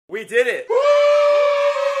We did it.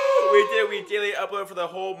 We did. We daily upload for the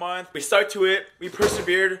whole month. We stuck to it. We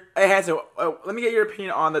persevered. Hey, Hanson, let me get your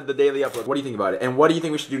opinion on the daily upload. What do you think about it? And what do you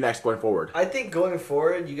think we should do next going forward? I think going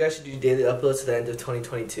forward, you guys should do daily uploads to the end of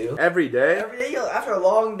 2022. Every day? Every day, after a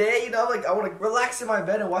long day, you know, like I want to relax in my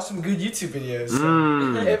bed and watch some good YouTube videos.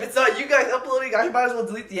 If it's not you guys uploading, I might as well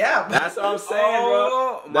delete the app. That's what I'm saying,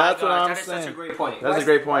 bro. That's what I'm saying. That's such a great point. That's a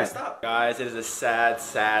great point. Stop? Guys, it is a sad,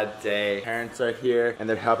 sad day. Parents are here and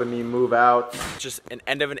they're helping me move out. Just an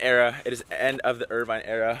end of an era. It is the end of the Irvine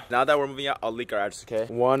era. Now that we're moving out, I'll leak our address, okay?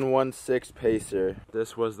 116 Pacer.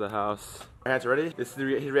 This was the house. Hands ready? This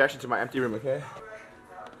is his reaction to my empty room, okay?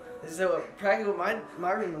 This is what practically what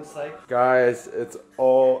my room looks like. Guys, it's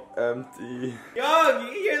all empty.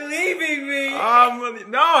 Yo, you're leaving me.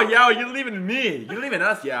 No, yo, you're leaving me. You're leaving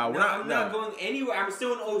us, yo. I'm not going anywhere. I'm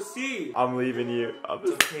still in OC. I'm leaving you.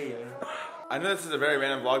 Okay, I know this is a very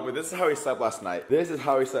random vlog, but this is how we slept last night. This is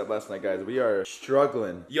how we slept last night, guys. We are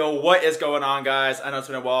struggling. Yo, what is going on, guys? I know it's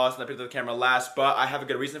been a while since I picked up the camera last, but I have a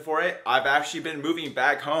good reason for it. I've actually been moving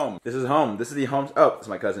back home. This is home. This is the home. Oh, it's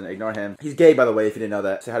my cousin. Ignore him. He's gay, by the way, if you didn't know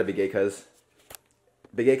that. Say hi to Big Gay Cuz.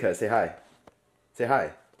 Big Gay Cuz, say hi. Say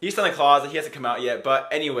hi. He's still in the closet. He hasn't come out yet. But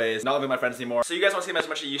anyways, not living with my friends anymore. So you guys won't see him as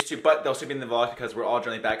much as you used to, but they'll still be in the vlog because we're all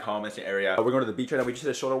generally back home in the area. We're going to the beach right now. We just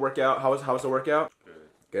did a shoulder workout. How was the workout?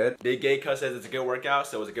 Good. Big Gay Cuz says it's a good workout,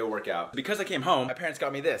 so it was a good workout. Because I came home, my parents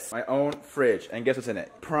got me this. My own fridge. And guess what's in it?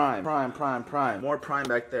 Prime. More prime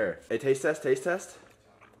back there. Hey, taste test, taste test.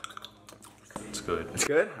 It's good. It's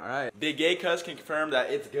good? Alright. Big Gay Cuz can confirm that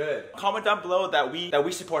it's good. Comment down below that we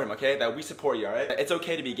support him, okay? That we support you, alright? It's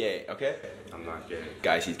okay to be gay, okay? I'm not gay.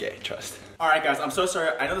 Guys, he's gay, trust. Alright guys, I'm so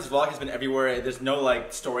sorry. I know this vlog has been everywhere. There's no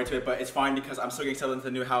like story to it, but it's fine because I'm still getting settled into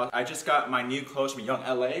the new house. I just got my new clothes from Young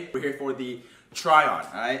LA. We're here for the try on,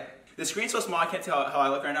 alright? The screen's so small I can't tell how I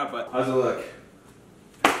look right now, but how's it look?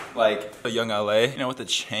 Like a Young LA, you know, with the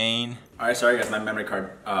chain. Alright, sorry guys, my memory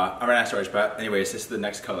card. I'm running out of storage, but anyways, this is the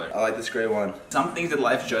next color. I like this gray one. Some things in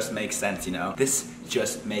life just make sense, you know? This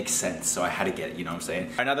just makes sense, so I had to get it, you know what I'm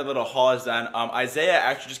saying? Another little haul is done. Isaiah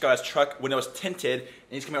actually just got his truck when it was tinted, and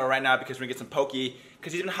he's coming over right now because we're gonna get some pokey.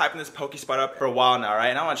 Because he's been hyping this pokey spot up for a while now, right?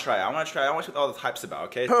 And I want to try it. I want to see what all this hype's about,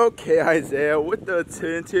 okay? Okay, Isaiah, with the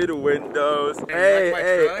tinted windows.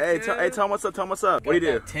 Hey, tell him what's up, What do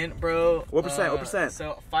you do? Tint, bro. What percent?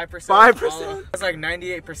 So 5%. 5%? That's like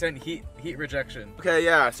 98% heat rejection. Okay,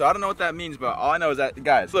 yeah. So I don't know what that means, but all I know is that,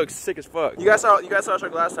 guys, it looks sick as fuck. You guys saw our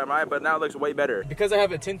truck last time, right? But now it looks way better. Because I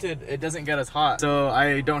have it tinted, it doesn't get as hot, so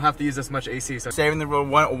I don't have to use as much AC. So saving the road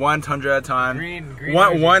one tundra at a time. Green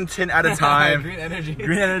one tint at a time. Green energy.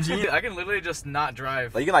 Green energy. I can literally just not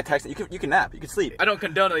drive. Like you can like text. You can nap. You can sleep. I don't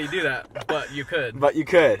condone that you do that, but you could. But you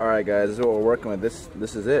could. All right, guys. This is what we're working with.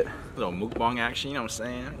 This is it. A little mukbang action. You know what I'm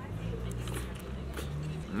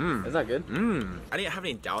saying? Is that good? I didn't have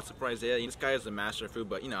any doubts for Isaiah. This guy is a master of food,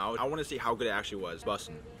 but you know, I want to see how good it actually was.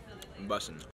 Bussin'.